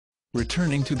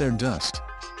returning to their dust.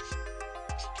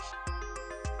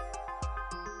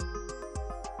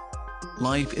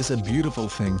 Life is a beautiful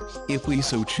thing, if we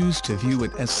so choose to view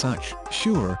it as such.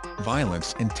 Sure,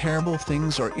 violence and terrible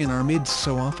things are in our midst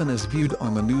so often as viewed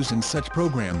on the news and such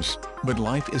programs, but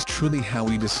life is truly how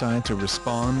we decide to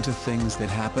respond to things that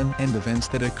happen and events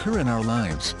that occur in our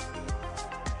lives.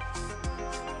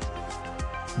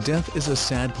 Death is a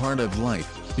sad part of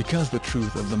life, because the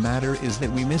truth of the matter is that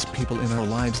we miss people in our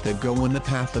lives that go in the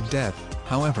path of death.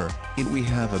 However, if we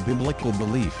have a biblical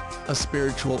belief, a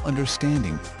spiritual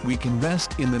understanding, we can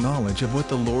rest in the knowledge of what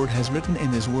the Lord has written in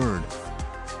His Word.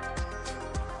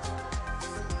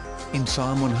 In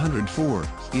Psalm 104,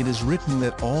 it is written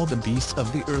that all the beasts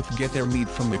of the earth get their meat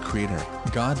from the Creator.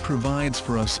 God provides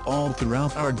for us all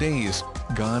throughout our days.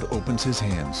 God opens His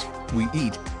hands, we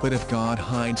eat, but if God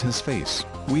hides His face,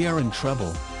 we are in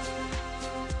trouble.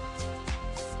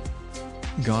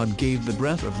 God gave the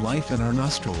breath of life in our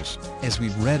nostrils, as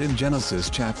we've read in Genesis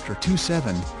chapter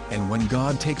 2:7, and when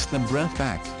God takes the breath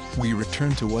back, we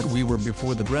return to what we were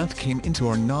before the breath came into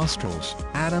our nostrils.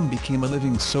 Adam became a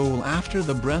living soul after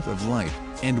the breath of life,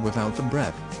 and without the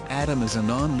breath, Adam is a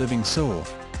non-living soul.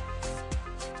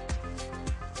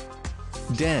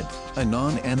 Dead, a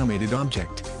non-animated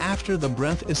object. After the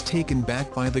breath is taken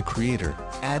back by the Creator,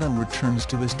 Adam returns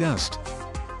to his dust.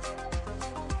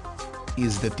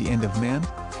 Is that the end of man?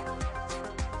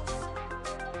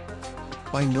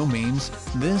 By no means.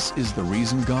 This is the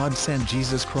reason God sent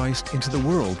Jesus Christ into the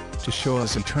world, to show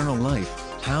us eternal life,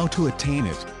 how to attain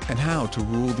it, and how to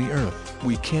rule the earth.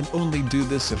 We can't only do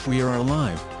this if we are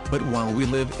alive, but while we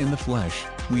live in the flesh,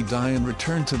 we die and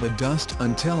return to the dust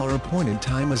until our appointed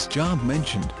time, as Job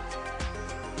mentioned.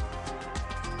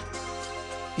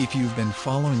 If you've been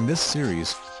following this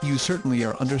series, you certainly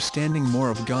are understanding more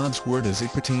of God's Word as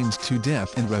it pertains to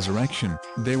death and resurrection.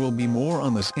 There will be more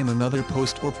on this in another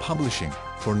post or publishing.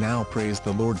 For now, praise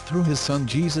the Lord through His Son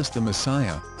Jesus the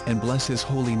Messiah, and bless His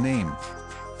holy name.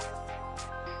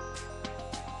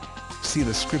 See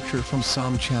the scripture from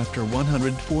Psalm chapter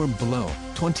 104 below.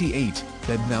 28,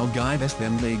 that Thou guidest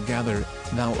them they gather,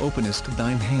 Thou openest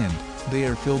Thine hand, they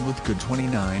are filled with good.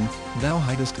 29, Thou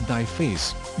hidest Thy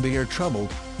face, they are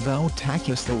troubled, Thou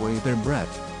takest away their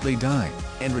breath, they die,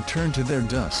 and return to their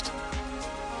dust.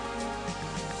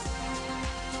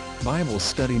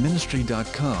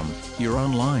 BibleStudyMinistry.com, your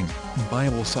online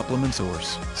Bible supplement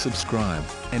source. Subscribe,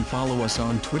 and follow us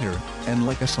on Twitter, and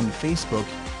like us on Facebook,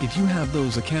 if you have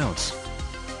those accounts.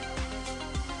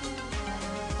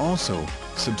 Also,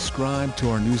 subscribe to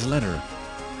our newsletter.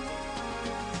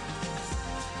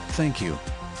 Thank you.